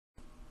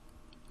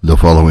The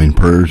following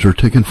prayers are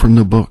taken from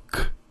the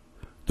book,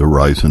 The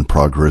Rise and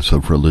Progress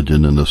of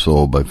Religion in the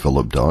Soul by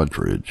Phillip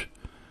Doddridge.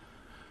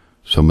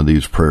 Some of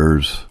these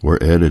prayers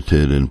were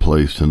edited and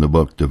placed in the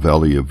book, The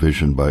Valley of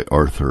Vision by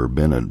Arthur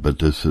Bennett, but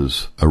this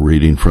is a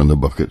reading from the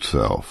book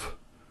itself.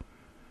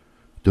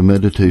 The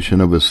meditation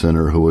of a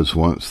sinner who was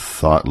once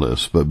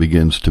thoughtless but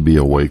begins to be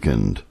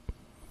awakened.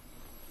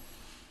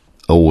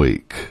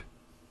 Awake,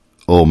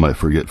 O my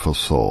forgetful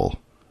soul.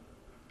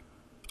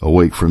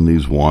 Awake from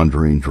these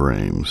wandering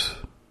dreams.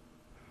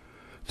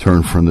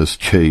 Turn from this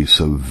chase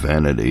of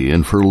vanity,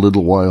 and for a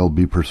little while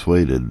be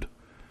persuaded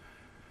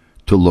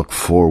to look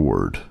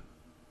forward,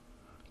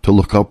 to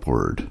look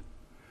upward,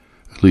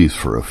 at least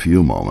for a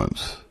few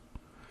moments.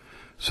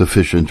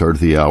 Sufficient are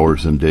the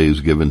hours and days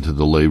given to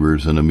the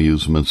labors and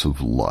amusements of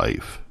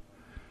life.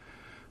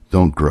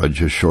 Don't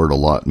grudge a short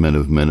allotment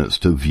of minutes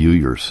to view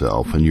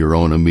yourself and your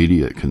own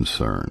immediate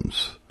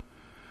concerns,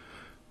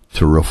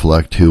 to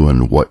reflect who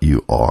and what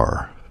you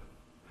are,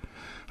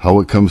 how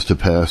it comes to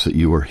pass that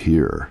you are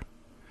here,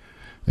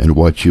 and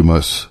what you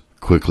must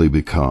quickly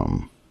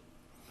become.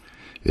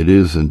 It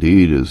is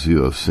indeed as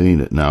you have seen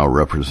it now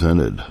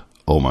represented,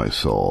 O my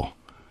soul.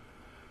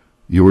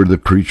 You are the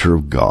creature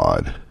of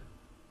God,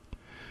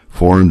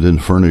 formed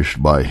and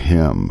furnished by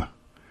Him,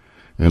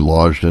 and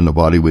lodged in a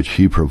body which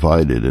He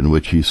provided and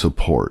which He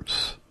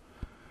supports,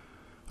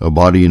 a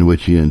body in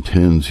which He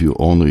intends you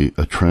only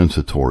a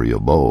transitory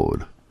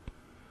abode.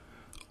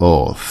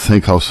 Oh,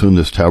 think how soon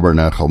this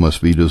tabernacle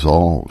must be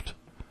dissolved,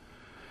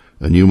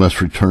 and you must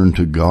return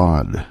to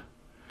God.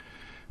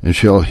 And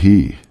shall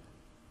He,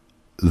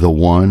 the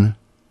one,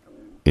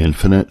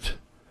 infinite,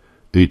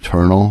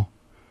 eternal,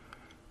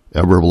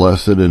 ever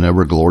blessed and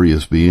ever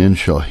glorious being,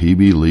 shall He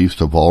be least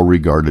of all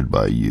regarded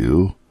by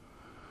you?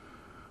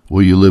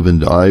 Will you live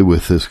and die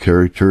with this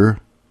character,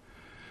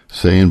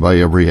 saying by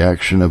every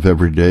action of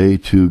every day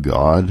to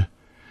God,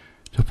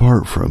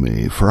 Depart from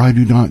me, for I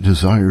do not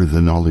desire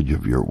the knowledge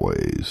of your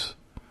ways.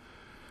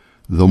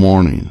 The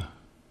morning,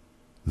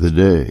 the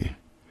day,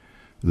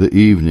 the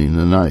evening,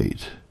 the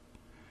night,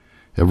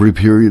 every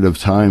period of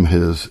time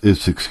has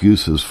its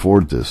excuses for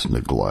this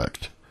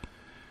neglect.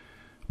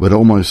 But,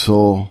 O my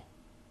soul,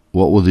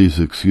 what will these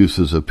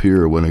excuses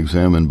appear when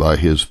examined by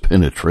His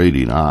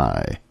penetrating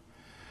eye?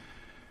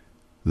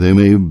 They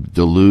may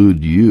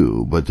delude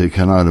you, but they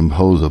cannot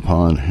impose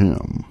upon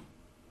Him.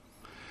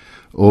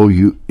 O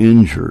you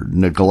injured,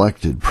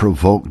 neglected,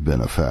 provoked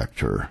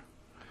benefactor,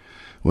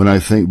 when I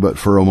think but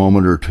for a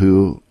moment or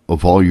two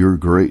of all your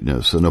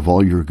greatness and of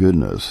all your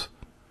goodness,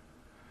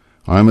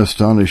 I am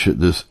astonished at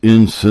this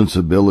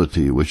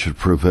insensibility which had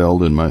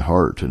prevailed in my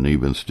heart and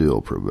even still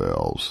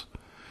prevails.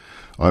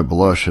 I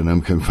blush and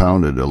am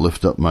confounded to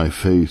lift up my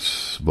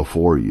face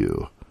before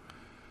you.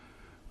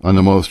 On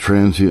the most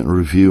transient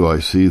review I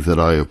see that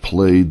I have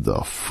played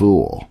the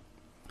fool,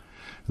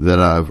 that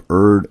I have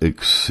erred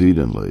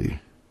exceedingly,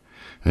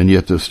 and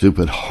yet the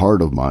stupid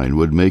heart of mine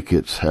would make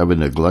its having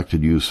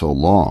neglected you so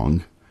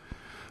long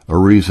a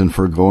reason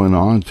for going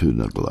on to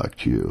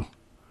neglect you.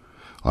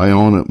 I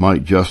own it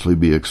might justly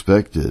be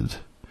expected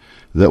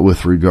that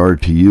with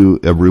regard to you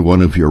every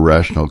one of your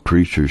rational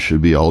creatures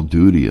should be all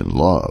duty and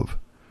love,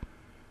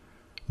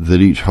 that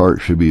each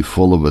heart should be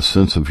full of a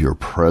sense of your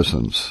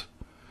presence,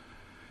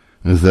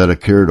 and that a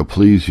care to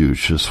please you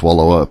should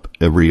swallow up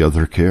every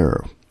other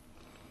care.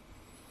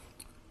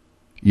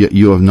 Yet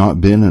you have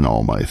not been in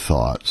all my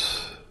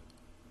thoughts,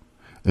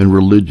 and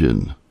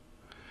religion,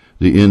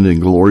 the end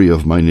and glory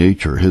of my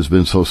nature, has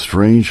been so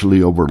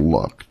strangely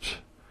overlooked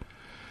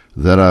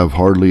that I have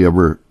hardly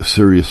ever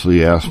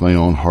seriously asked my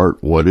own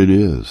heart what it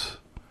is.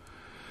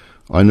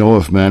 I know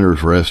if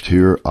manners rest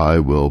here, I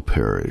will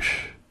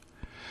perish.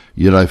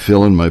 Yet I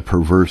feel in my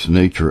perverse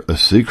nature a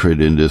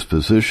secret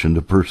indisposition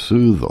to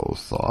pursue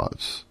those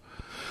thoughts,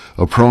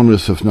 a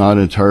proneness if not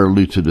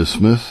entirely to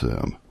dismiss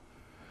them,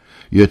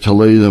 yet to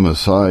lay them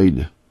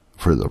aside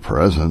for the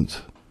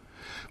present.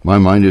 My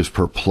mind is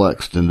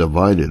perplexed and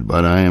divided,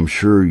 but I am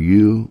sure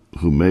you,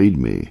 who made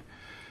me,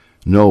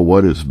 know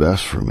what is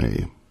best for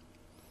me.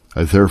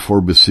 I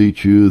therefore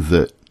beseech you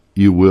that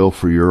you will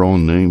for your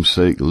own name's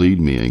sake lead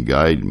me and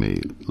guide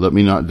me. Let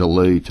me not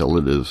delay till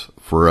it is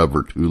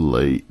forever too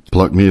late.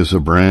 Pluck me as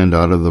a brand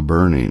out of the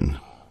burning.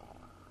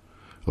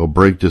 O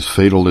break this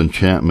fatal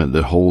enchantment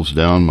that holds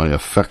down my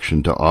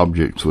affection to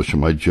objects which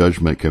my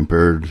judgment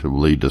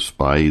comparatively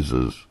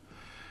despises.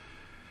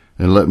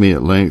 And let me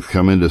at length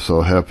come into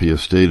so happy a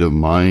state of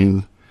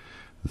mind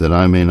that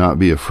I may not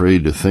be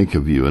afraid to think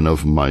of you and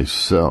of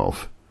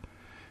myself,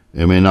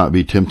 and may not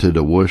be tempted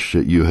to wish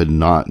that you had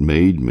not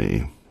made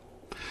me,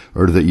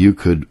 or that you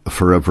could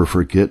forever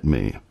forget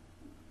me,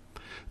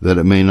 that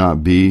it may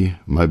not be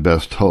my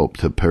best hope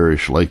to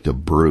perish like the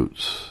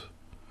brutes.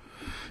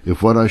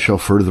 If what I shall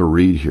further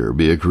read here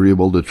be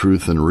agreeable to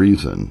truth and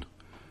reason,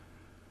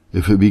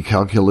 if it be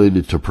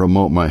calculated to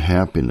promote my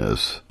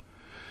happiness,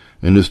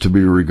 and is to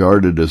be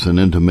regarded as an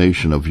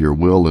intimation of your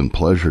will and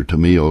pleasure to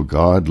me, O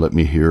God, let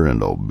me hear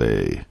and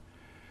obey.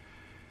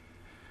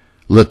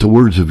 Let the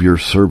words of your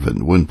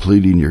servant, when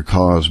pleading your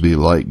cause, be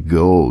like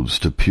goads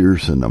to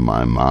pierce into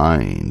my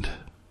mind,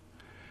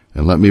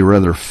 and let me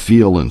rather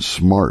feel and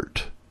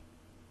smart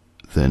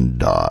than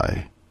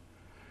die.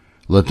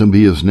 Let them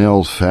be as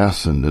nails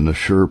fastened in a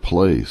sure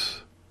place,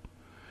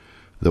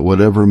 that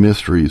whatever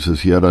mysteries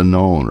is yet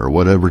unknown, or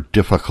whatever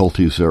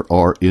difficulties there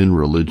are in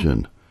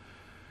religion,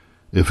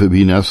 if it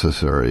be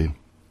necessary,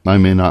 I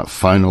may not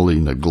finally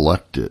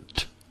neglect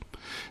it,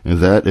 and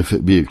that, if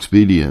it be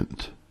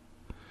expedient,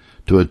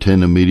 to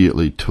attend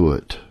immediately to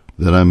it,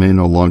 that I may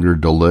no longer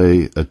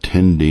delay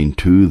attending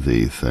to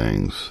these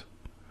things.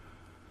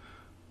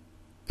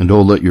 And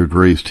oh, let your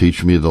grace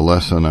teach me the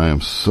lesson I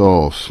am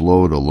so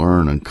slow to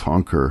learn and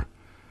conquer,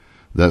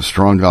 that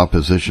strong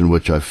opposition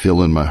which I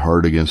feel in my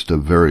heart against the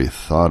very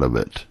thought of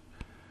it.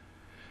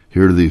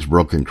 Hear these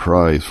broken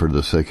cries for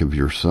the sake of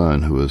your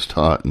Son, who has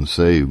taught and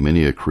saved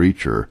many a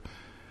creature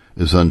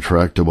as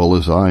untractable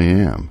as I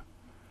am,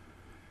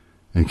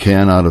 and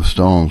can out of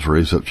stones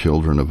raise up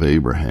children of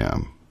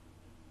Abraham.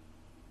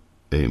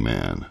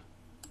 Amen.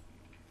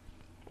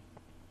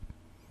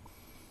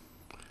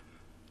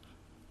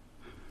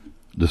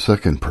 The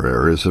second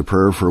prayer is a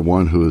prayer for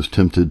one who is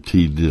tempted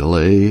to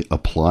delay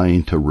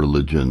applying to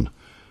religion,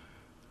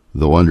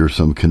 though under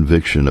some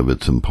conviction of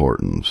its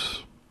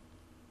importance.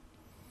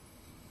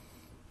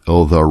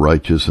 O thou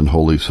righteous and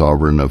holy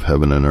sovereign of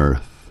heaven and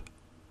earth,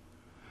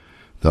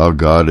 thou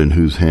God in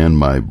whose hand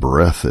my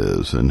breath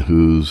is, and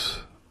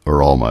whose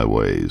are all my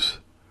ways,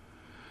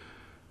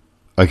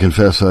 I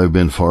confess I have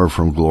been far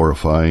from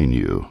glorifying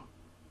you,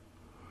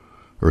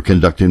 or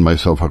conducting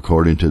myself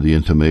according to the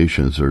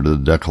intimations or the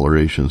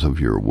declarations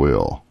of your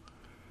will.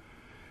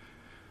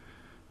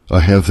 I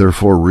have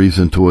therefore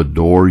reason to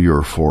adore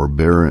your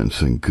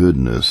forbearance and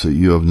goodness, that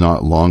you have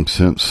not long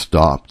since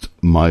stopped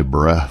my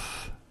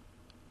breath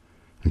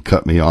and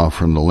cut me off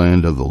from the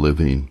land of the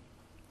living.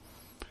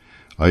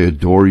 I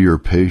adore your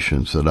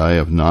patience, that I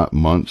have not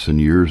months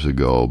and years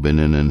ago been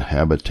an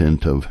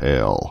inhabitant of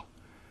hell,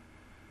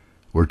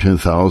 where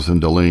 10,000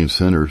 delaying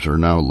sinners are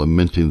now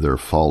lamenting their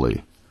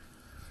folly,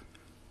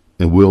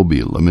 and will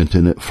be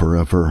lamenting it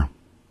forever.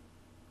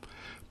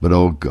 But,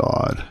 O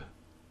God,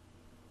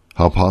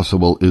 how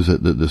possible is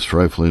it that this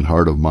trifling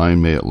heart of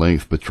mine may at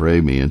length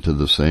betray me into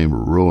the same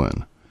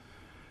ruin,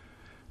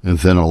 and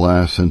then,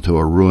 alas, into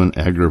a ruin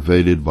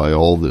aggravated by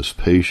all this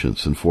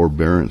patience and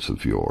forbearance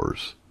of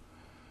yours?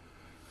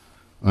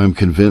 I am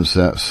convinced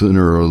that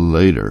sooner or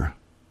later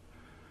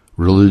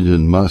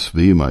religion must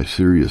be my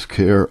serious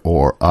care,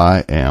 or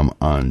I am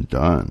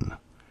undone.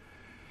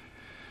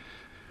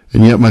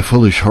 And yet my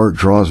foolish heart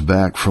draws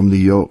back from the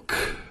yoke.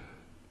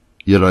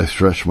 Yet I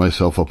stretch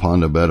myself upon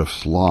the bed of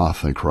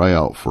sloth and cry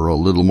out for a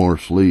little more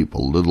sleep,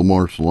 a little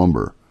more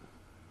slumber,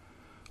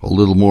 a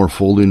little more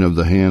folding of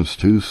the hands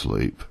to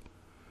sleep.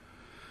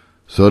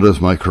 So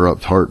does my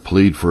corrupt heart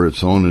plead for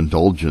its own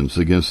indulgence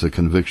against the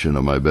conviction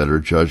of my better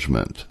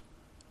judgment.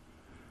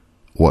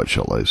 What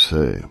shall I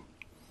say?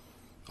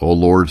 O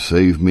Lord,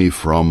 save me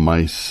from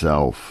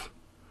myself.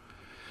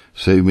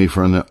 Save me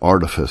from the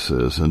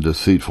artifices and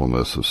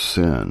deceitfulness of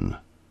sin.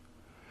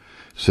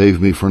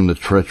 Save me from the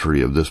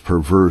treachery of this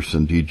perverse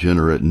and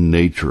degenerate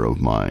nature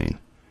of mine,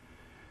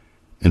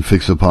 and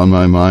fix upon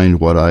my mind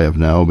what I have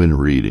now been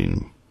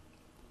reading.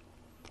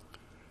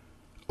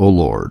 O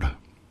Lord,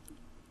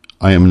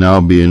 I am now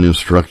being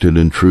instructed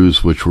in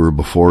truths which were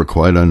before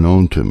quite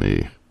unknown to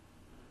me.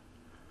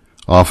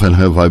 Often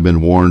have I been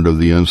warned of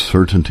the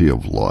uncertainty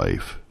of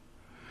life,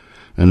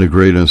 and the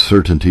great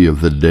uncertainty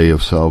of the day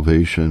of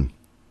salvation.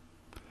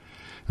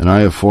 And I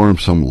have formed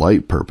some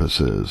light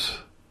purposes,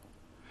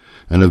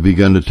 and have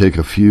begun to take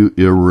a few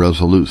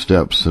irresolute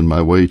steps in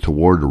my way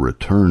toward a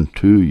return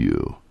to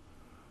you.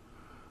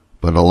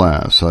 But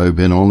alas, I have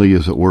been only,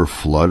 as it were,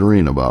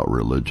 fluttering about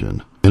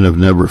religion, and have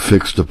never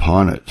fixed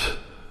upon it.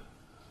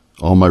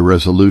 All my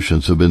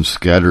resolutions have been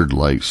scattered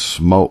like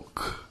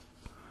smoke,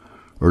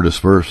 or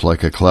dispersed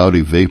like a cloudy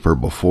vapor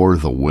before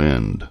the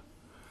wind.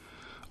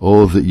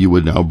 Oh, that you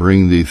would now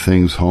bring these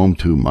things home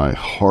to my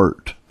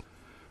heart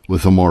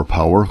with a more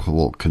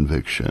powerful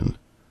conviction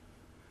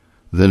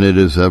than it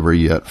has ever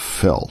yet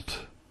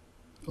felt.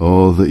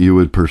 Oh, that you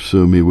would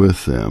pursue me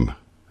with them,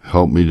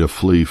 help me to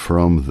flee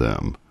from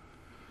them.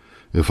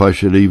 If I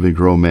should even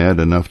grow mad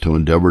enough to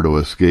endeavor to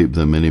escape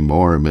them any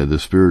more, may the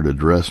Spirit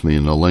address me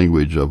in the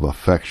language of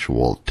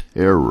effectual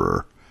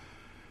terror,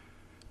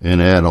 and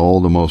add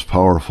all the most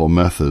powerful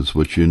methods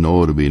which you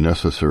know to be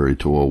necessary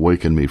to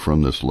awaken me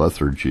from this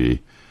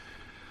lethargy,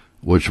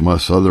 which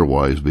must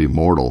otherwise be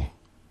mortal.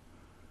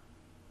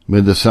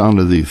 May the sound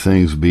of these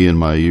things be in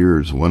my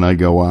ears when I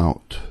go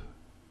out,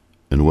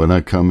 and when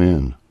I come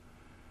in,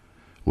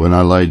 when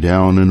I lie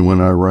down and when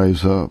I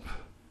rise up.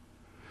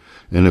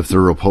 And if the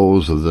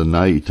repose of the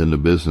night and the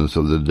business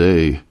of the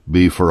day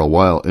be for a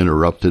while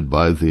interrupted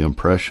by the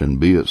impression,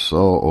 be it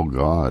so, O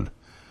God,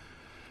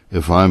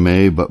 if I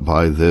may but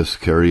by this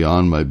carry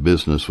on my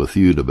business with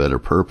you to better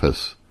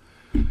purpose,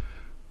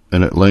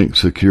 and at length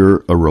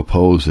secure a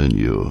repose in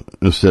you,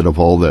 instead of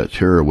all that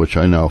terror which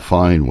I now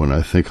find when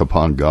I think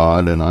upon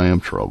God and I am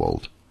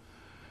troubled.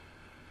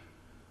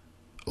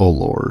 O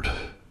Lord,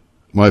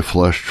 my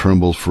flesh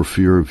trembles for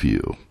fear of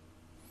you,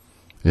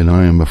 and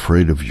I am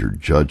afraid of your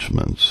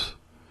judgments.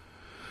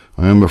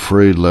 I am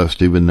afraid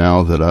lest even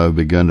now that I have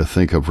begun to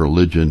think of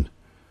religion,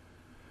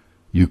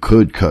 you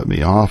could cut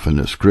me off in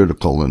this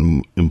critical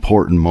and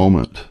important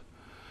moment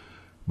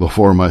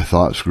before my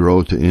thoughts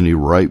grow to any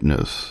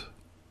ripeness,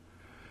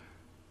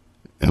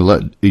 and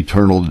let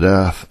eternal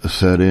death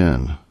set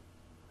in,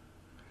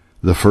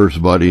 the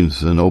first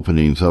buddings and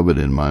openings of it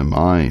in my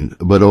mind.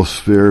 But oh,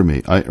 spare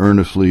me, I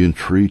earnestly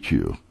entreat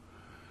you,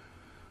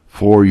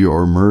 for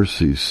your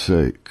mercy's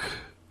sake.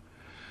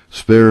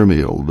 Spare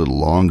me a little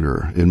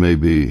longer, it may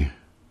be.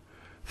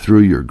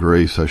 Through your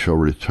grace I shall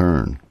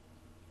return.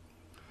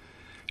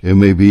 It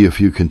may be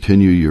if you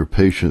continue your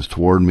patience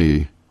toward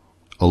me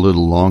a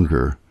little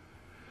longer,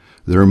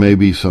 there may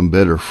be some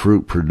better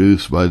fruit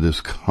produced by this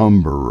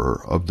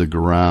cumberer of the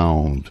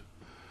ground.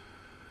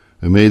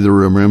 And may the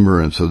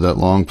remembrance of that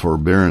long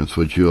forbearance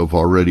which you have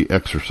already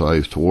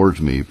exercised towards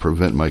me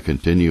prevent my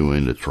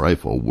continuing to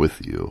trifle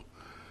with you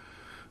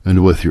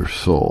and with your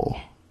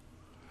soul.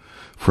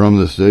 From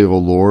this day, O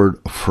Lord,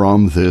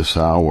 from this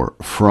hour,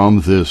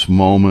 from this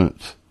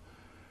moment,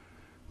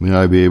 may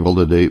I be able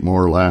to date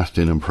more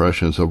lasting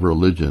impressions of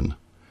religion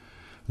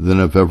than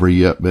have ever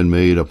yet been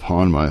made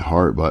upon my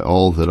heart by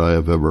all that I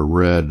have ever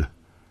read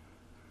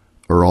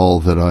or all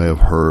that I have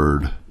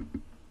heard.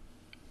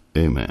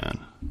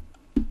 Amen.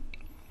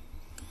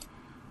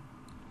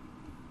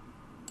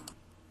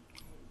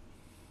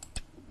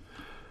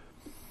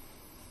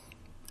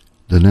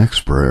 The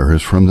next prayer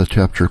is from the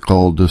chapter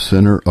called The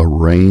Sinner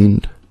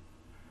Arraigned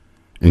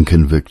and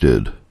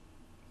Convicted.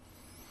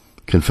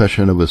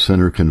 Confession of a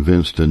sinner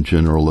convinced in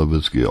general of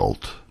his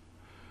guilt.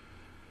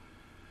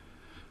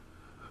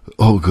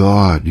 O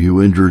God,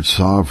 you injured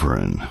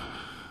sovereign,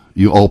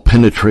 you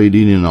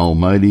all-penetrating and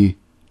almighty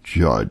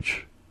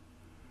judge.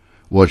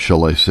 What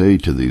shall I say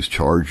to these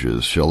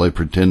charges? Shall I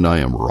pretend I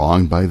am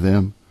wronged by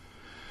them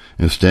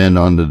and stand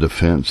on the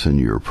defense in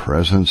your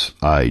presence?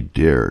 I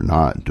dare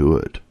not do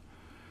it.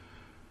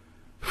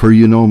 For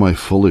you know my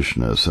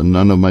foolishness, and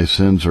none of my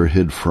sins are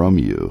hid from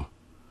you.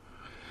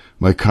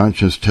 My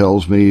conscience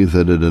tells me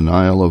that a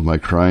denial of my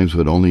crimes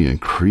would only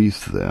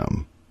increase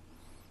them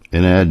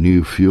and add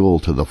new fuel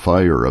to the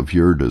fire of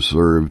your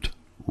deserved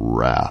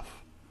wrath.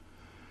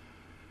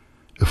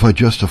 If I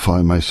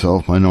justify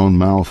myself, mine own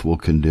mouth will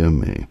condemn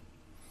me.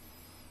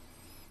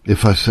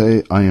 If I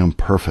say I am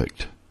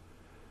perfect,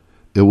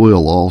 it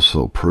will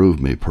also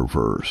prove me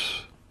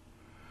perverse.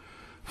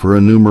 For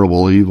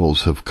innumerable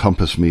evils have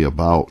compassed me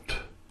about.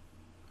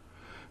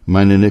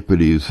 Mine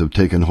iniquities have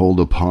taken hold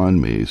upon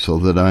me, so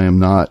that I am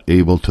not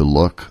able to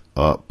look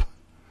up.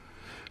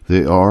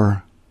 They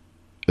are,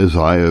 as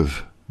I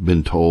have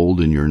been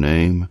told in your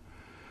name,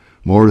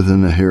 more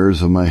than the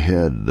hairs of my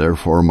head,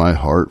 therefore my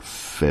heart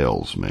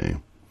fails me.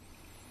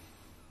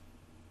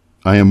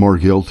 I am more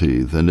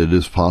guilty than it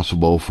is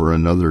possible for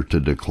another to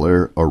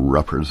declare or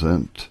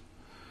represent.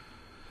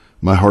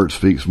 My heart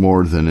speaks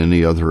more than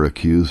any other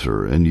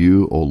accuser, and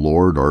you, O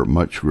Lord, art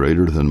much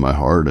greater than my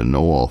heart and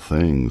know all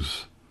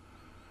things.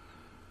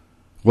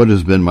 What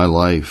has been my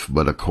life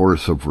but a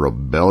course of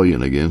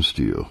rebellion against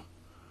you?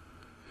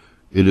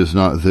 It is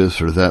not this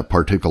or that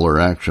particular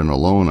action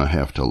alone I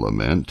have to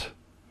lament.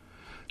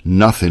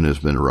 Nothing has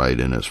been right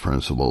in its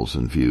principles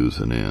and views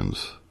and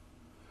ends.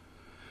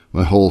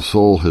 My whole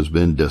soul has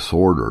been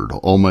disordered.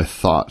 All my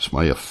thoughts,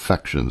 my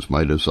affections,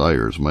 my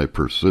desires, my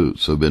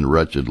pursuits have been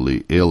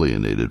wretchedly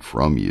alienated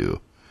from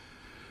you.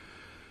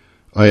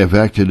 I have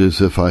acted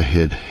as if I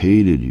had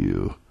hated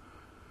you,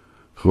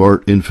 who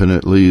art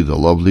infinitely the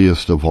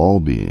loveliest of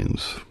all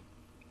beings,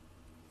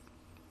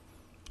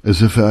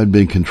 as if I had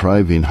been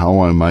contriving how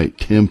I might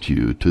tempt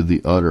you to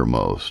the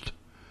uttermost,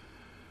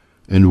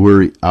 and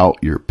weary out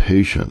your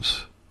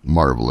patience,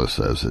 marvelous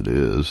as it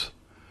is.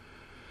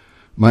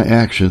 My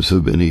actions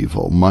have been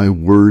evil, my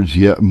words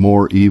yet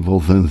more evil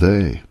than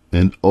they,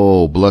 and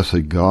oh,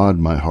 blessed God,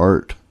 my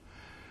heart,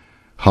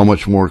 how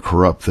much more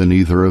corrupt than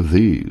either of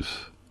these?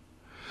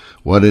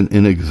 What an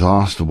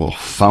inexhaustible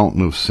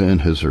fountain of sin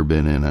has there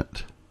been in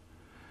it,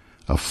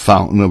 a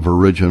fountain of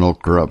original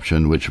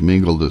corruption which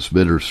mingled its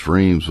bitter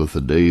streams with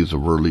the days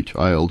of early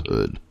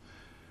childhood,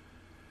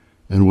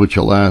 and which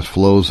alas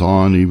flows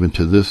on even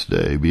to this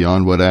day,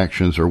 beyond what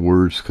actions or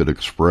words could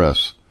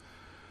express.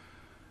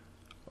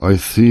 I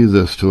see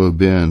this to have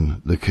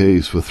been the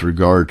case with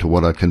regard to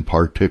what I can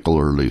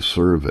particularly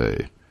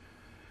survey.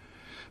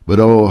 But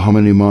oh, how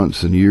many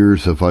months and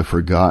years have I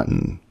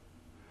forgotten,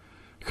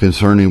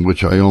 concerning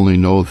which I only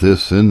know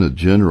this in the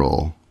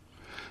general,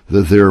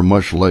 that they are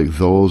much like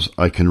those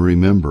I can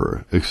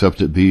remember,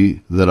 except it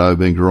be that I have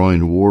been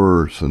growing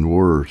worse and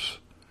worse,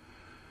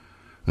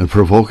 and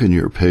provoking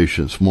your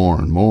patience more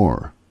and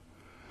more,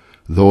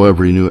 though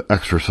every new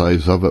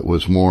exercise of it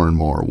was more and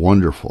more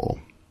wonderful.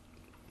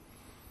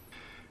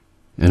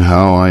 And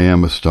how I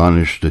am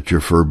astonished that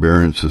your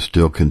forbearance is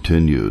still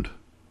continued.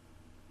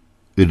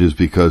 It is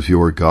because you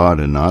are God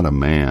and not a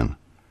man.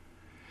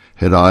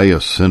 Had I,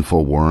 a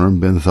sinful worm,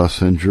 been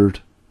thus injured,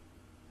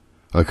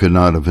 I could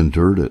not have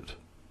endured it.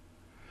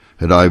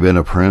 Had I been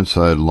a prince,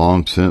 I had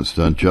long since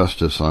done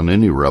justice on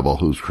any rebel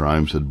whose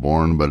crimes had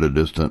borne but a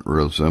distant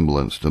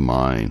resemblance to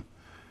mine.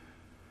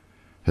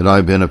 Had I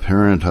been a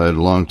parent, I had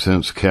long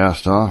since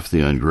cast off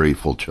the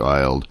ungrateful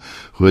child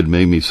who had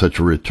made me such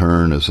a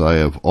return as I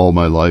have all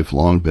my life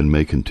long been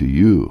making to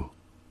you,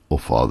 O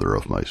Father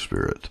of my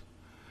spirit.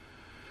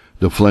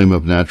 The flame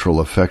of natural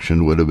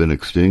affection would have been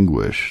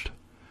extinguished,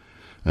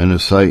 and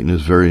his sight and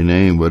his very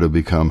name would have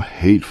become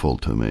hateful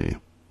to me.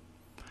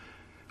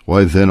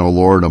 Why then, O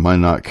Lord, am I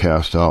not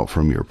cast out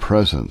from your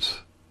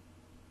presence?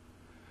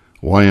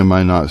 Why am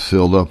I not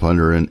sealed up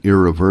under an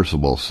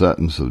irreversible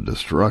sentence of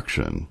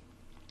destruction?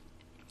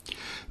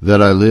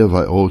 That I live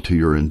I owe to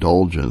your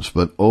indulgence,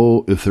 but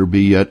oh, if there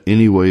be yet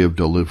any way of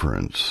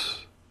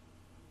deliverance,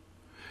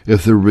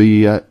 if there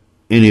be yet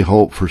any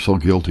hope for so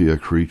guilty a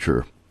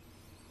creature,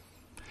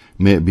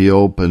 may it be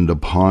opened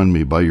upon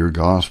me by your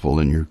gospel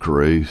and your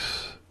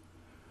grace.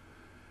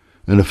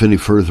 And if any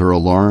further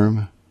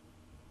alarm,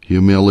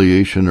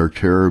 humiliation, or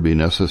terror be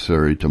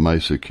necessary to my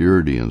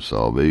security and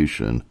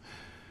salvation,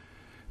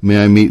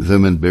 may I meet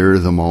them and bear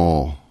them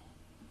all.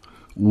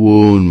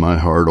 Wound my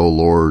heart, O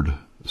Lord,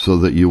 so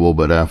that you will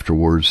but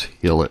afterwards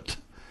heal it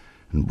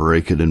and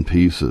break it in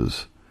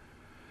pieces,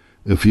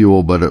 if you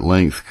will but at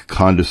length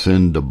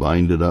condescend to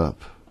bind it up.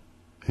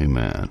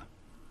 Amen.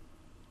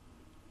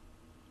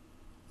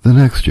 The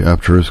next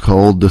chapter is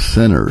called The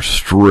Sinner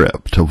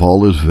Stripped of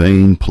All His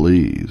Vain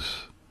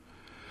Pleas.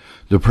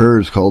 The prayer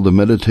is called The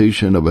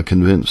Meditation of a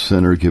Convinced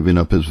Sinner Giving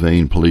Up His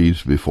Vain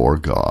Pleas Before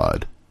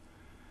God.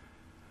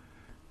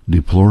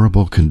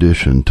 Deplorable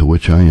condition to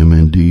which I am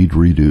indeed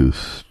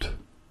reduced.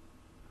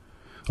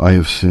 I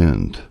have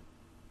sinned,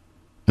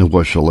 and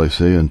what shall I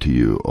say unto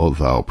you, O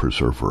thou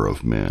preserver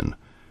of men?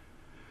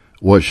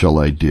 What shall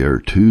I dare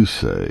to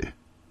say?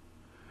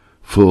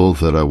 Fool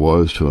that I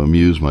was to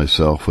amuse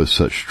myself with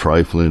such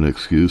trifling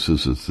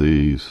excuses as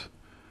these,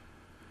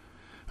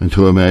 and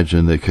to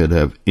imagine they could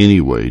have any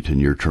weight in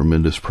your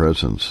tremendous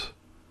presence,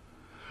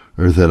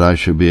 or that I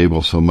should be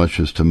able so much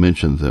as to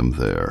mention them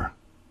there.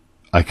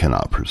 I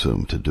cannot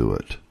presume to do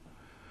it.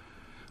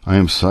 I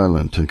am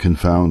silent and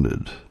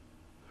confounded.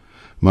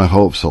 My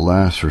hopes,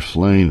 alas, are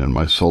slain, and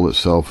my soul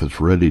itself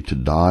is ready to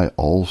die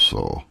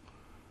also,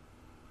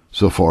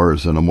 so far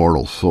as an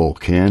immortal soul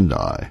can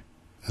die,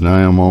 and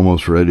I am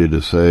almost ready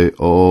to say,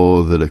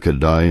 oh, that it could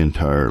die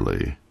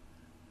entirely.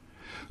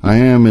 I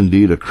am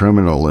indeed a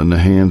criminal in the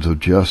hands of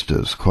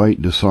justice,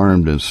 quite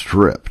disarmed and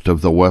stripped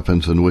of the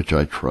weapons in which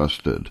I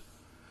trusted.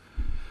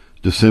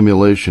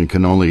 Dissimulation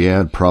can only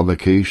add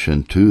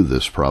provocation to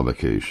this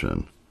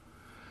provocation.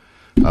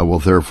 I will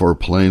therefore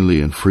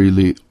plainly and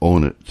freely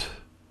own it.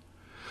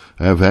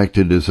 I have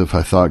acted as if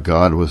I thought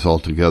God was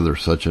altogether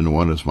such an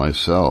one as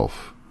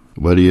myself,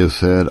 but he has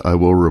said, I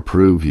will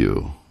reprove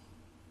you.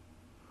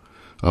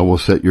 I will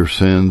set your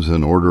sins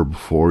in order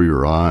before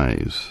your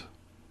eyes.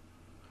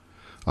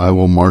 I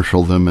will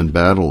marshal them in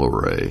battle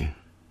array.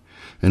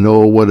 And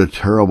oh, what a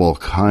terrible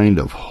kind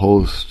of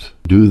host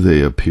do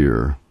they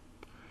appear,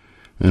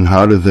 and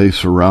how do they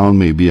surround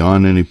me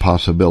beyond any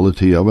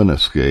possibility of an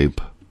escape.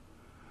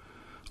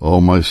 Oh,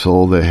 my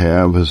soul, they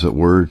have, as it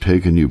were,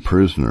 taken you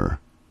prisoner,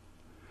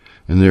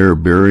 and they are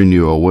bearing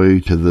you away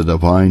to the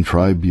divine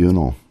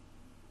tribunal.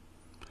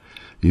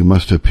 You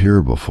must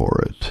appear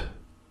before it.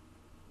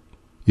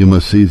 You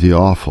must see the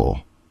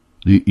awful,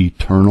 the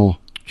eternal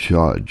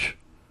judge,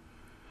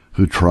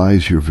 who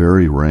tries your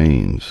very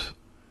reins,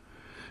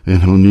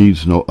 and who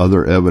needs no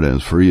other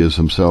evidence, for he has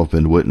himself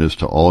been witness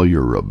to all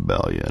your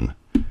rebellion.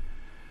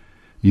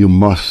 You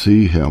must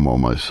see him, O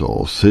my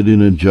soul,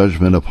 sitting in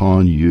judgment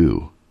upon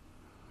you.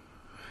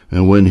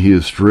 And when he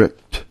is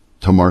strict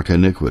to mark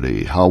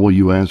iniquity, how will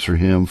you answer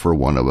him for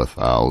one of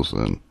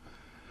 1,000?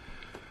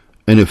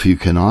 And if you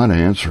cannot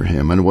answer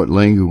him, in what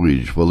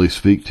language will he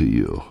speak to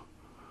you?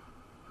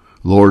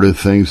 Lord, of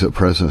things at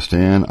present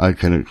stand, I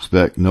can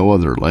expect no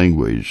other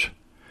language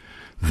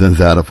than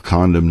that of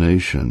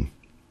condemnation.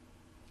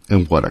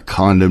 And what a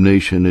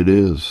condemnation it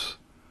is!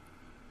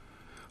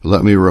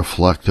 Let me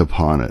reflect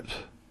upon it.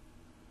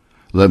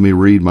 Let me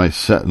read my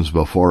sentence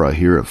before I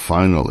hear it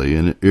finally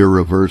and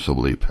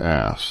irreversibly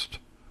passed.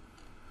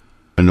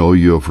 I know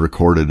you have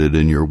recorded it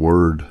in your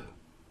word,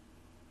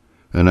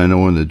 and I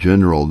know in the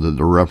general that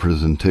the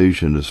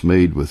representation is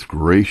made with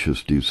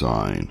gracious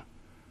design.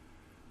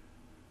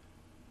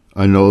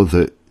 I know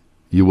that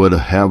you would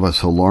have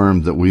us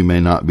alarmed that we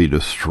may not be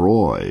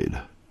destroyed.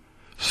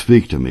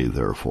 Speak to me,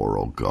 therefore,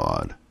 O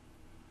God,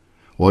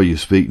 while you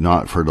speak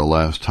not for the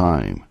last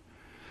time,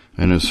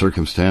 and in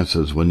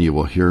circumstances when you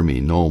will hear me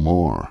no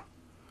more.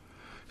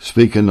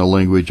 Speak in the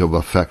language of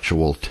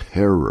effectual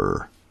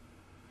terror,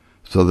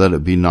 so that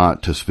it be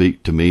not to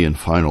speak to me in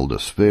final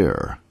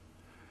despair.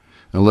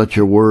 And let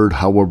your word,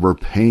 however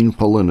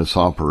painful in its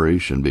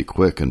operation, be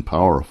quick and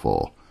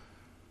powerful,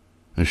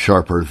 and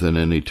sharper than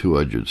any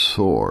two-edged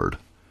sword.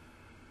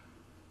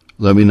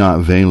 Let me not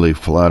vainly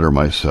flatter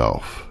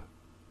myself.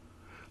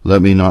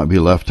 Let me not be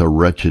left a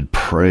wretched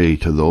prey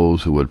to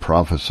those who would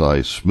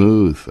prophesy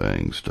smooth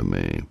things to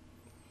me,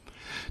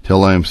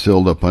 till I am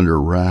sealed up under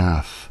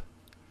wrath,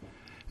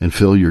 and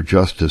feel your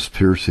justice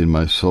piercing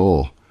my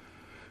soul,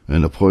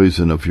 and the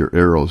poison of your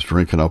arrows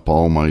drinking up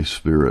all my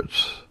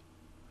spirits.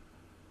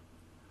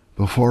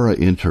 Before I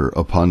enter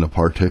upon the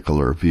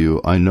particular view,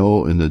 I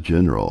know in the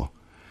general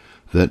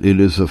that it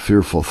is a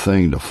fearful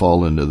thing to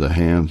fall into the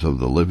hands of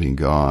the living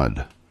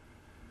God.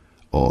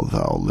 O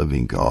thou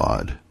living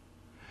God,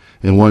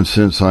 in one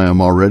sense I am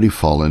already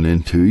fallen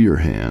into your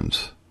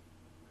hands.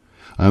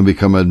 I am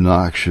become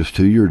obnoxious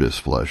to your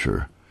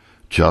displeasure,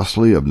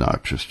 justly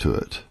obnoxious to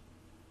it.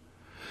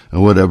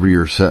 And whatever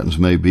your sentence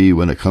may be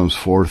when it comes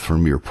forth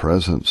from your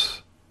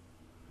presence,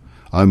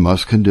 I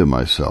must condemn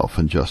myself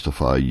and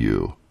justify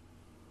you.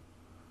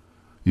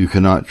 You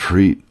cannot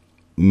treat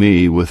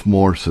me with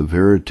more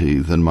severity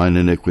than mine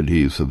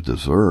iniquities have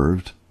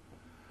deserved,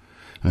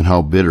 and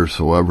how bitter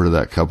soever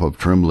that cup of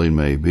trembling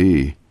may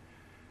be,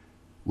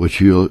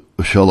 which you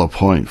shall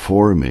appoint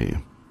for me,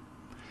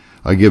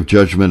 I give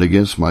judgment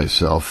against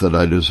myself that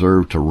I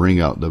deserve to wring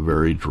out the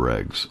very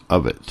dregs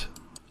of it.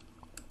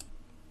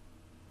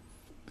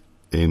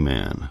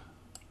 Amen.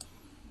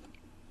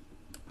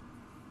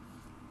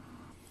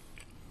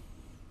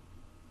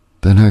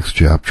 The next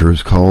chapter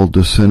is called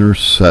The Sinner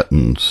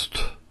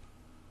Sentenced.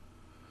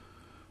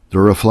 The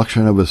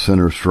reflection of a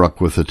sinner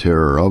struck with the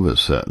terror of his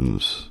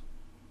sentence.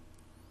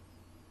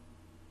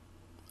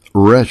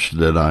 Wretch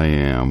that I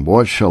am,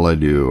 what shall I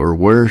do, or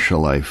where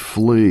shall I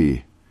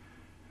flee?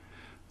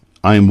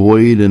 I am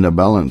weighed in a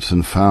balance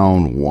and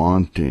found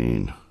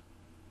wanting.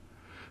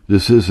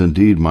 This is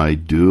indeed my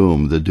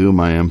doom, the doom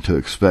I am to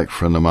expect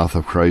from the mouth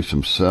of Christ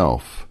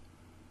himself,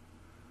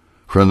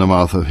 from the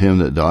mouth of him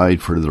that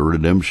died for the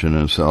redemption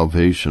and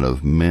salvation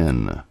of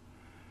men.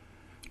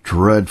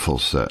 Dreadful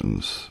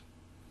sentence,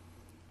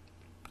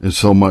 and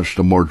so much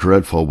the more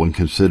dreadful when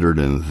considered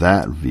in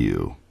that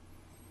view.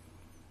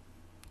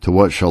 To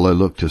what shall I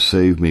look to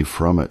save me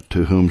from it?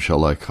 To whom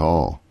shall I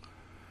call?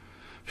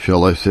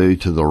 Shall I say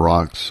to the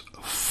rocks,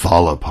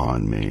 fall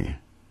upon me,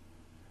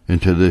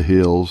 and to the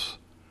hills,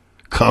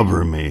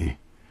 cover me?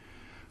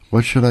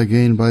 What should I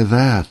gain by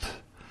that?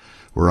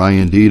 Were I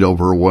indeed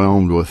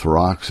overwhelmed with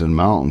rocks and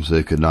mountains,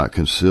 they could not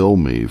conceal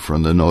me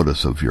from the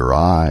notice of your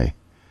eye,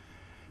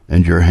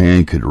 and your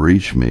hand could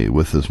reach me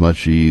with as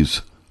much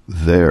ease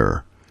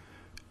there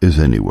as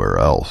anywhere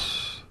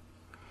else.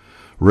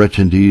 Wretch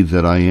indeed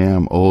that I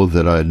am, oh,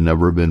 that I had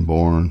never been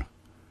born.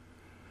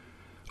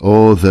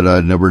 Oh, that I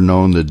had never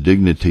known the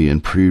dignity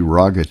and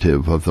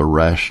prerogative of the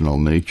rational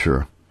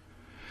nature.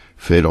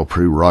 Fatal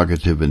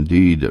prerogative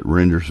indeed that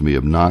renders me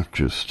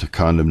obnoxious to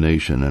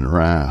condemnation and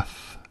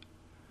wrath.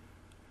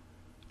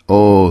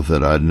 Oh,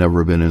 that I had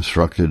never been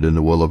instructed in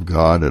the will of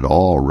God at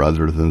all,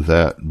 rather than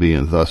that,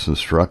 being thus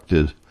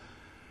instructed,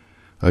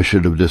 I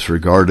should have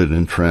disregarded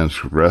and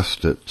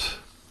transgressed it.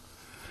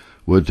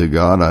 Would to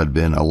God I'd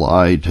been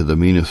allied to the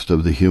meanest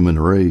of the human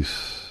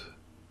race,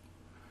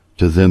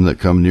 to them that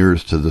come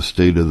nearest to the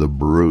state of the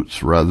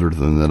brutes, rather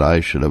than that I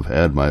should have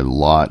had my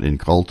lot in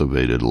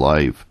cultivated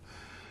life,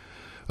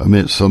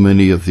 amidst so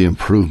many of the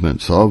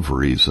improvements of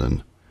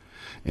reason,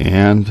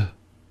 and,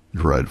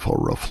 dreadful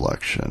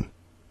reflection,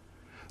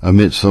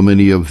 amidst so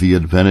many of the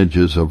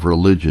advantages of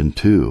religion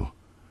too,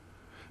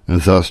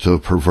 and thus to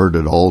have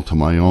perverted all to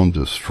my own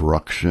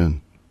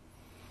destruction.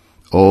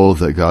 Oh,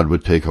 that God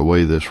would take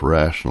away this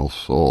rational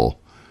soul.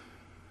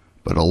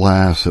 But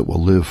alas, it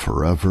will live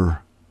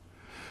forever.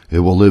 It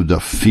will live to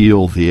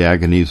feel the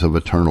agonies of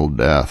eternal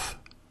death.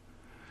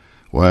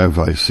 Why have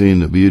I seen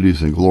the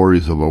beauties and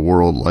glories of a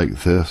world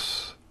like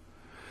this,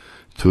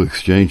 to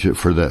exchange it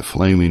for that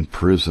flaming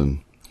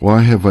prison?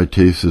 Why have I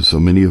tasted so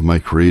many of my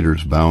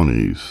Creator's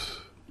bounties,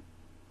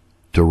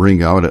 to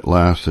wring out at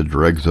last the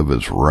dregs of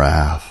his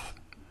wrath?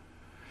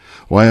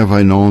 Why have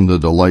I known the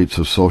delights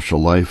of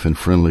social life and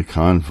friendly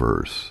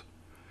converse,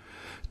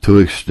 to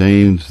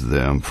exchange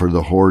them for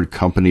the horrid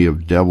company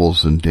of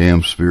devils and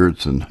damned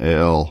spirits in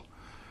hell?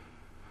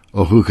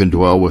 Oh, who can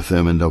dwell with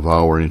them in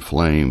devouring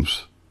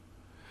flames?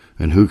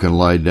 And who can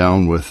lie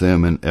down with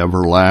them in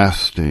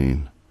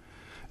everlasting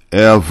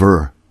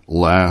burnings?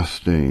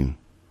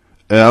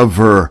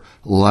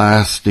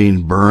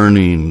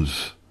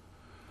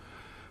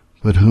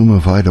 But whom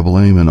have I to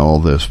blame in all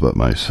this but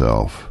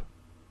myself?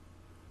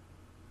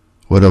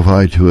 What have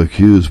I to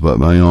accuse but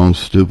my own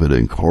stupid,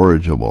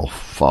 incorrigible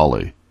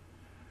folly?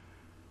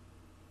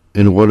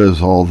 In what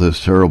is all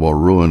this terrible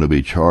ruin to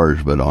be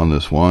charged but on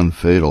this one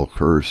fatal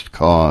cursed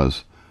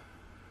cause,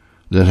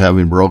 that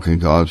having broken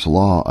God's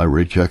law, I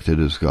rejected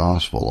his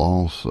gospel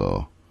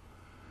also?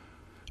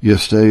 Yet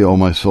stay, O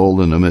my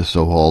soul, in the midst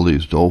of all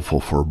these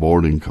doleful,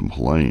 foreboding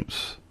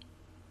complaints.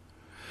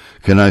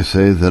 Can I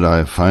say that I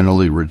have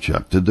finally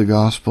rejected the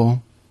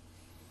gospel?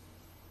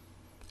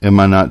 Am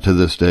I not to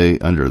this day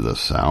under the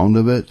sound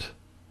of it?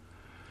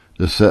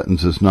 The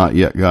sentence has not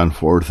yet gone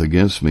forth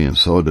against me in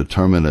so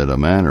determinate a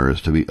manner as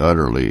to be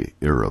utterly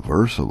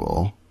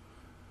irreversible.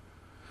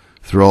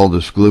 Through all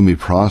this gloomy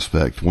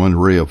prospect, one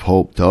ray of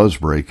hope does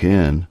break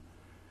in,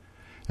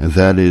 and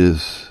that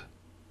is,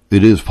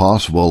 it is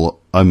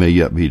possible I may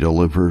yet be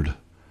delivered.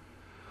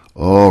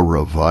 Oh,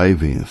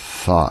 reviving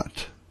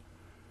thought!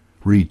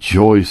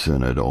 Rejoice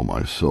in it, O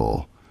my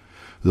soul,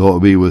 though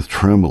it be with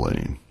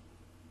trembling.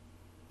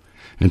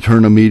 And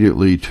turn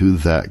immediately to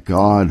that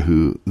God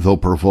who, though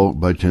provoked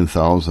by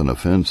 10,000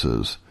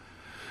 offenses,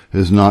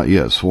 has not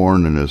yet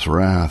sworn in his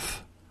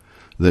wrath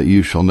that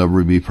you shall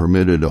never be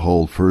permitted to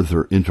hold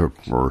further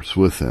intercourse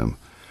with him,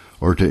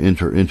 or to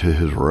enter into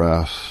his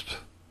rest.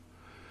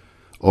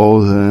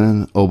 O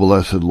then, O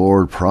blessed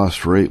Lord,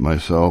 prostrate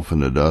myself in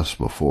the dust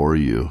before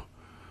you.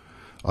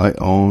 I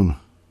own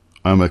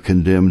I'm a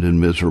condemned and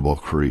miserable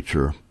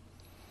creature,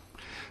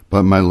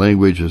 but my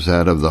language is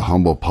that of the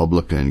humble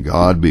publican.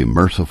 God be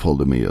merciful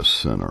to me, a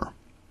sinner.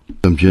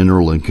 Some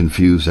general and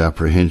confused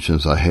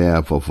apprehensions I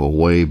have of a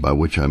way by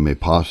which I may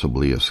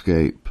possibly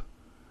escape.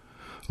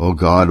 O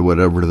God,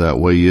 whatever that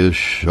way is,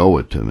 show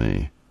it to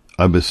me,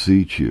 I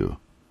beseech you.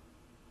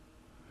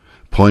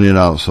 Point it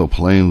out so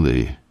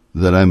plainly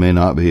that I may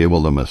not be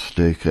able to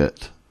mistake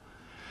it,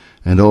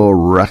 and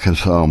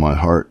reconcile my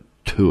heart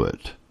to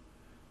it,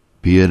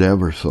 be it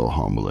ever so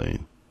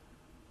humbling,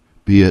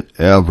 be it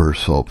ever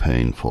so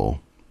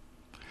painful.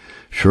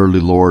 Surely,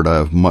 Lord, I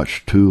have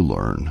much to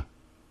learn,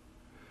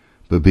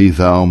 but be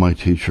thou my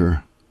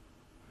teacher.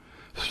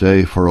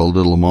 Stay for a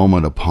little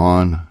moment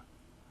upon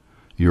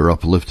your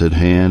uplifted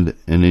hand,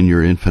 and in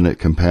your infinite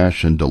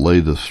compassion delay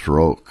the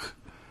stroke,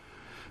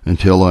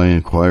 until I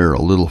inquire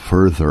a little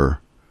further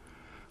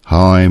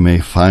how I may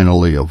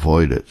finally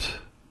avoid it.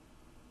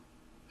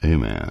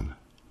 Amen.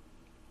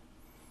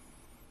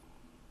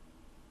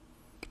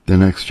 The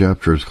next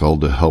chapter is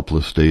called The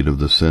Helpless State of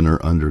the Sinner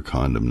Under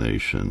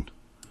Condemnation.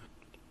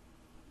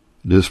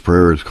 This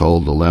prayer is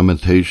called The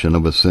Lamentation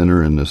of a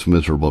Sinner in This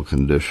Miserable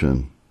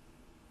Condition.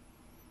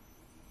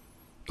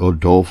 O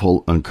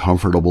doleful,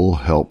 uncomfortable,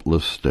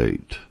 helpless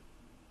state!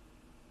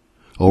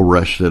 O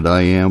wretch that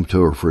I am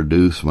to have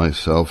reduced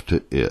myself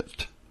to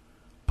it,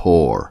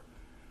 poor,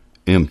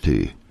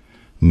 empty,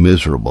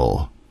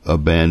 miserable,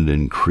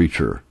 abandoned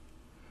creature!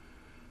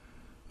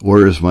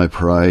 Where is my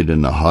pride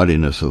and the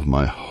haughtiness of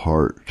my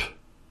heart?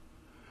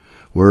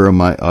 Where are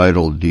my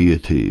idol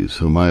deities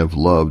whom I have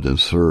loved and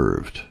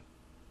served,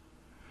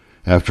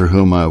 after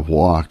whom I have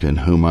walked and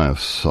whom I have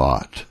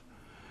sought,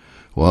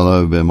 while I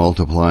have been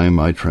multiplying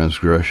my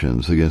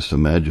transgressions against the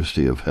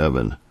majesty of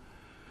heaven?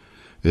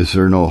 Is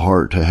there no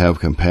heart to have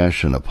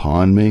compassion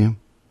upon me?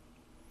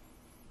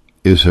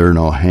 Is there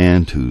no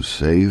hand to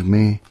save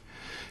me?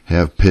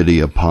 Have pity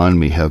upon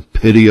me, have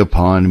pity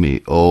upon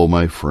me, O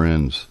my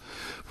friends,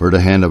 for the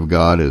hand of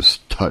God has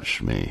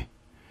touched me.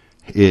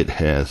 It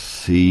has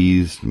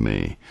seized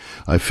me.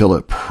 I feel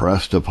it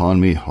pressed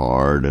upon me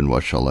hard, and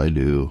what shall I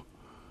do?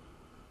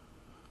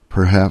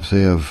 Perhaps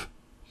they have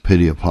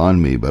pity upon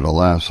me, but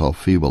alas, how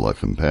feeble a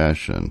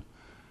compassion.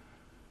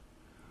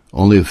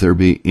 Only if there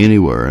be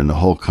anywhere in the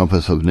whole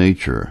compass of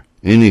nature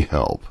any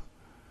help,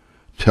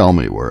 tell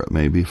me where it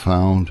may be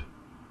found.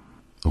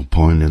 Oh,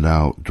 point it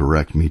out,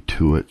 direct me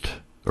to it,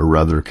 or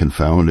rather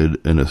confounded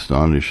and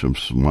astonished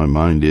as my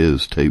mind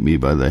is, take me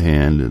by the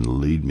hand and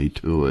lead me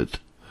to it.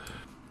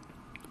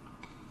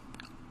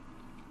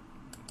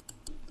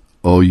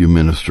 O you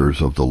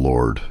ministers of the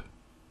Lord,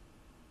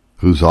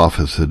 whose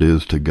office it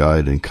is to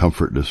guide and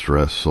comfort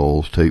distressed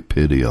souls, take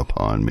pity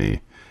upon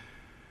me.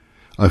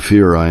 I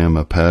fear I am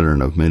a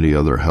pattern of many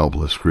other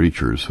helpless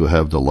creatures who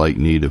have the like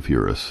need of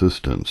your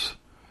assistance.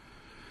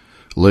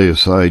 Lay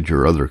aside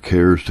your other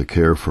cares to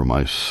care for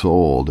my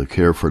soul, to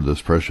care for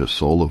this precious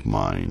soul of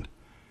mine,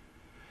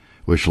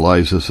 which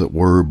lies, as it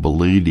were,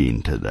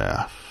 bleeding to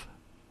death,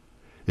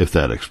 if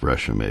that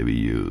expression may be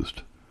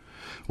used,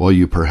 while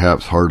you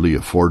perhaps hardly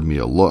afford me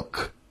a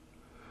look,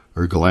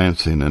 or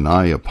glancing an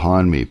eye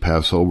upon me,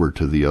 pass over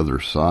to the other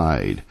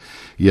side.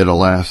 Yet,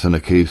 alas, in a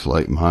case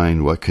like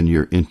mine, what can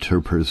your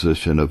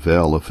interposition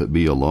avail if it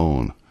be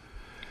alone?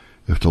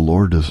 If the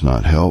Lord does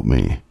not help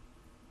me,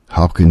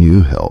 how can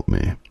you help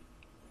me?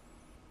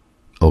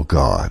 O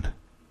God,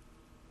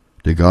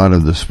 the God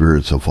of the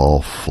spirits of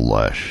all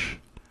flesh,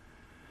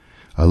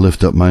 I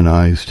lift up mine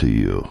eyes to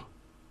you,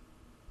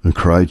 and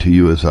cry to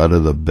you as out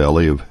of the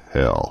belly of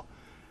hell.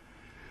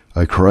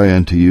 I cry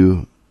unto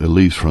you, at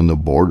least from the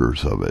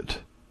borders of it.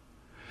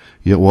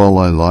 Yet while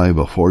I lie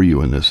before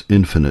you in this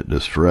infinite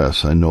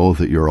distress, I know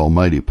that your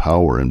almighty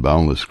power and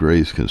boundless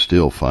grace can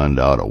still find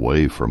out a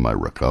way for my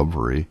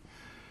recovery.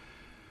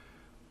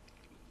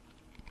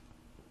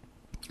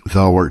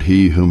 Thou art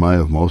he whom I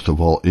have most of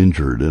all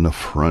injured and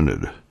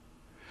affronted,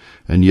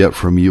 and yet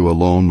from you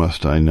alone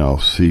must I now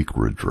seek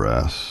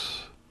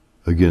redress.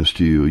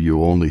 Against you,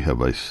 you only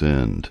have I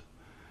sinned,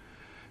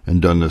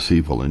 and done this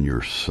evil in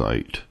your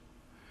sight,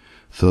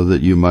 so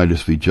that you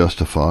mightest be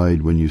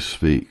justified when you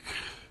speak,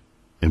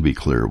 and be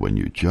clear when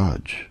you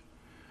judge,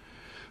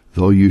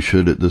 though you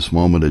should at this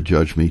moment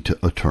adjudge me to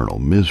eternal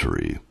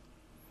misery.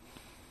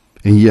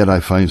 And yet I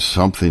find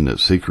something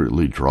that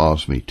secretly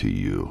draws me to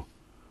you,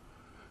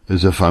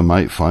 as if I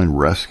might find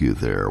rescue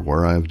there,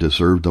 where I have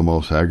deserved the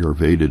most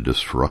aggravated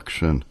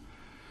destruction.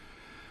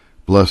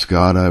 Bless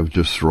God, I have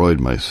destroyed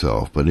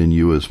myself, but in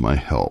you is my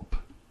help,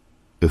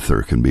 if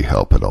there can be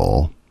help at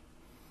all.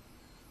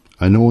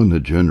 I know in the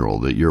general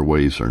that your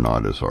ways are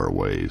not as our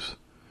ways,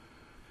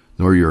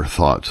 nor your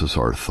thoughts as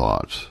our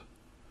thoughts,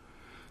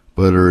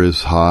 but are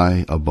as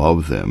high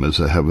above them as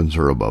the heavens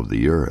are above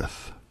the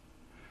earth.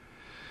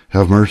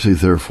 Have mercy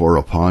therefore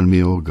upon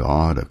me, O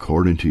God,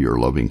 according to your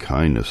loving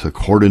kindness,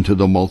 according to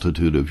the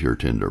multitude of your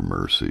tender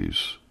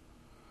mercies.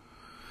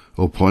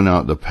 O point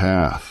out the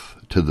path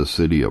to the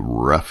city of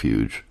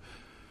refuge.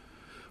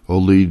 O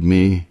lead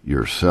me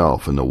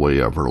yourself in the way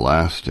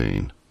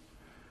everlasting.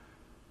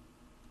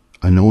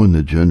 I know in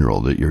the general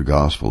that your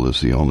gospel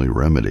is the only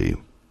remedy.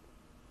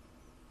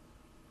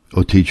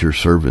 O teach your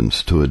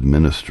servants to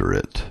administer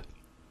it.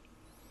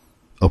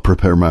 O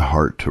prepare my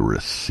heart to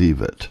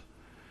receive it.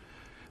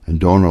 And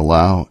don't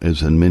allow,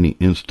 as in many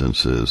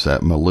instances,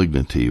 that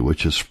malignity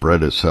which has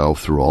spread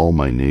itself through all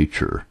my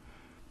nature,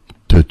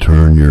 to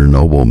turn your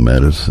noble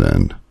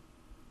medicine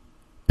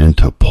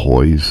into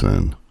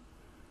poison.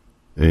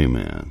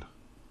 Amen.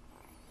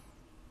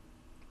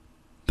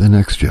 The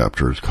next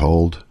chapter is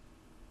called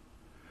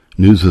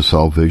News of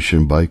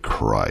Salvation by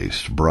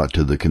Christ, brought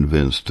to the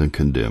convinced and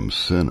condemned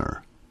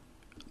sinner.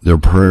 Their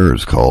prayer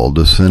is called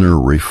The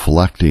Sinner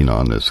Reflecting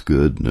on This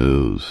Good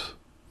News.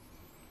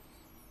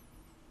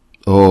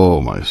 Oh,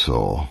 my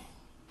soul,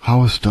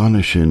 how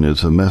astonishing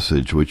is the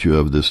message which you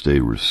have this day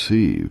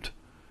received.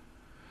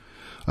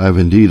 I have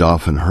indeed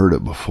often heard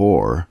it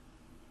before,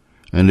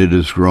 and it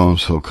has grown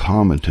so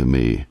common to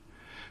me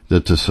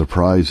that the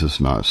surprise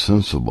is not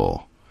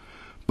sensible.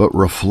 But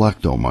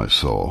reflect, O my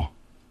soul,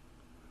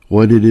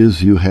 what it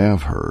is you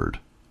have heard,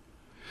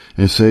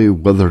 and say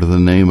whether the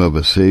name of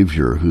a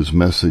Savior whose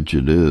message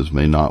it is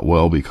may not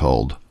well be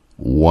called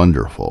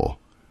Wonderful,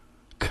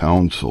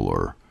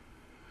 Counselor,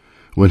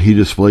 when he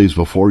displays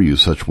before you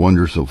such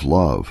wonders of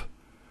love,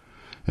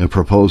 and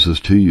proposes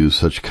to you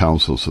such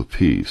counsels of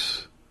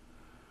peace.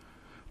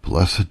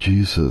 Blessed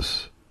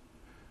Jesus,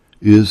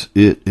 is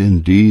it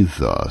indeed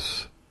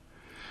thus?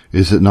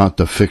 Is it not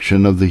the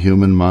fiction of the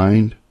human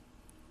mind?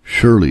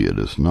 Surely it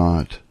is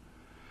not.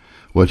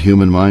 What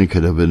human mind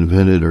could have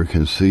invented or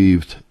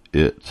conceived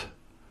it?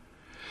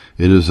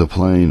 It is a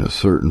plain, a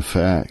certain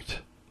fact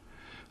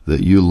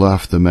that you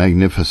left the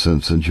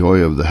magnificence and joy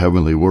of the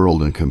heavenly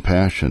world in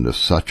compassion to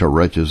such a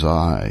wretch as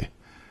I.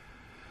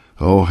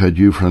 Oh, had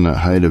you from that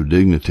height of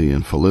dignity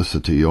and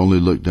felicity only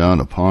looked down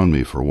upon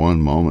me for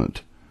one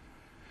moment,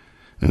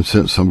 and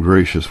sent some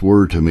gracious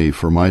word to me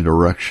for my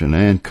direction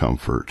and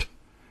comfort,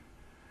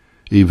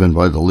 even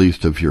by the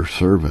least of your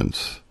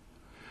servants,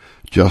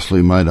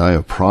 justly might I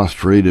have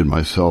prostrated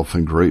myself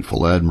in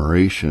grateful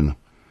admiration,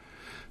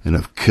 and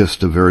have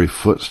kissed the very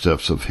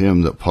footsteps of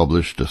him that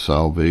published the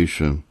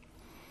salvation.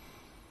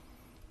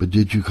 But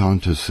did you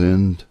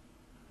condescend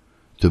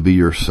to be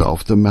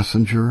yourself the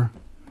messenger?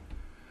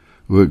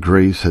 What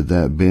grace had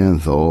that been,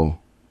 though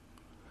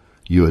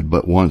you had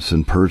but once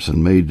in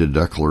person made the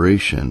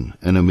declaration,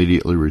 and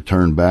immediately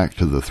returned back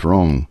to the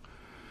throne,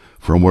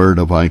 from where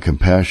divine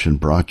compassion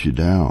brought you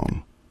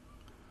down?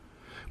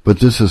 But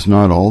this is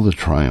not all the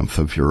triumph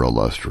of your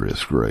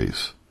illustrious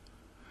grace.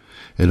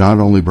 It not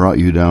only brought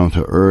you down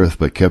to earth,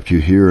 but kept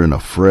you here in a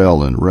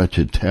frail and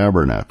wretched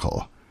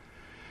tabernacle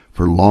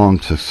for long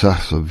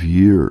successive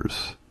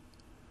years,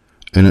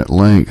 and at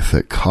length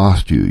it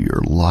cost you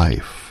your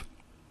life,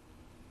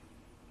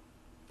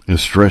 and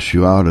stretched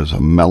you out as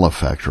a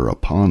malefactor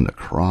upon the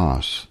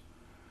cross,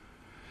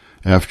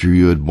 after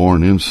you had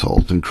borne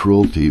insult and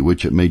cruelty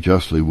which it may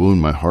justly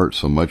wound my heart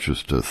so much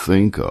as to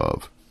think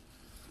of.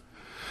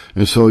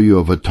 And so you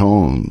have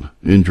atoned,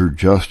 injured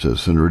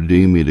justice, and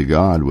redeemed me to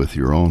God with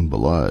your own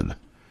blood.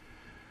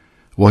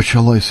 What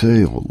shall I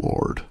say, O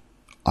Lord?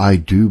 I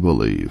do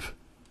believe.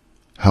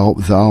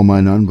 Help thou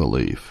mine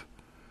unbelief.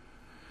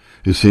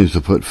 It seems to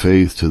put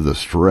faith to the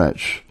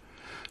stretch,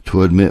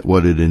 to admit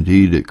what it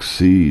indeed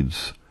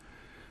exceeds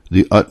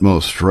the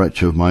utmost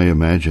stretch of my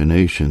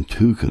imagination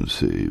to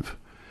conceive.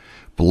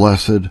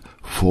 Blessed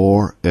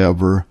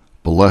forever,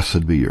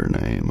 blessed be your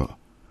name,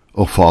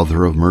 O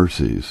Father of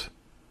mercies,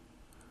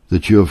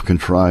 that you have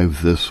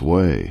contrived this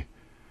way.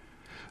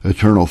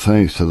 Eternal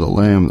thanks to the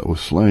Lamb that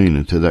was slain,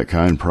 and to that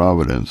kind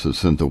providence that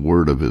sent the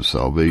word of his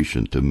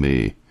salvation to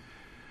me.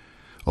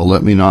 O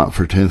let me not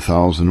for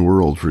 10,000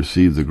 worlds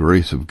receive the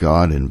grace of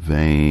God in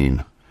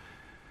vain.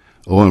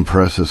 O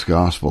impress this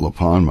gospel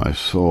upon my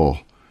soul,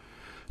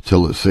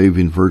 till its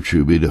saving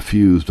virtue be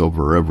diffused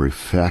over every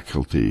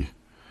faculty.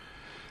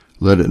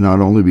 Let it not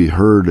only be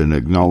heard and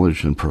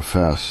acknowledged and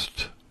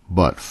professed,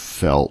 but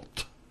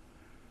felt.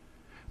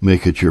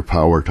 Make it your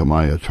power to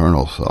my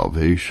eternal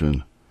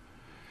salvation,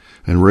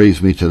 and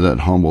raise me to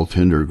that humble,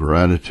 tender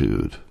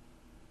gratitude,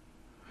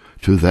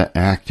 to that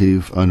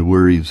active,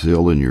 unwearied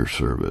zeal in your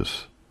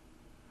service,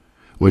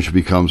 which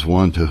becomes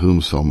one to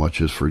whom so much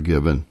is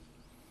forgiven.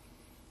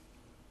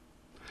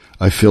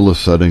 I feel a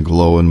sudden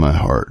glow in my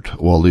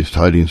heart, while these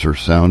tidings are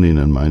sounding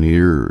in mine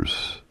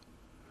ears.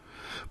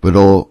 But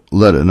oh,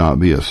 let it not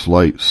be a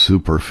slight,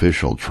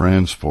 superficial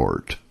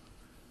transport.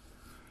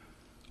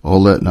 Oh,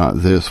 let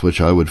not this,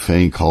 which I would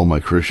fain call my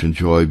Christian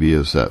joy, be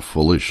as that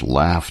foolish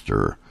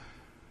laughter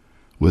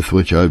with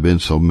which I have been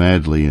so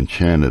madly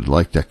enchanted,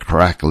 like the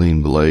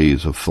crackling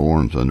blaze of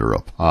thorns under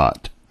a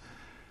pot.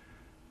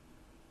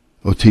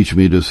 O teach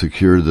me to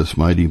secure this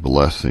mighty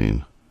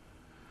blessing,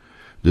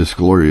 this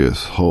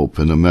glorious hope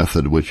in the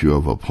method which you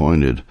have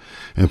appointed,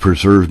 and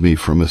preserve me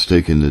from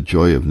mistaking the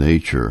joy of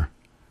nature,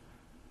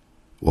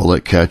 while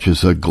it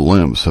catches a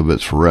glimpse of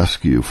its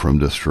rescue from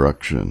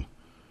destruction.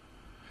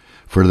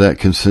 For that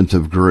consent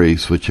of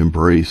grace which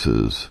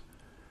embraces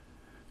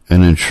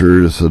and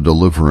ensures the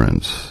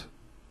deliverance.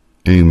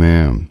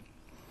 Amen.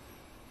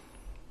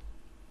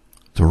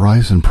 The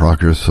Rise and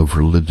Progress of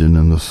Religion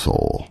in the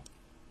Soul.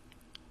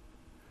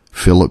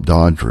 Phillip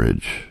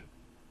Doddridge.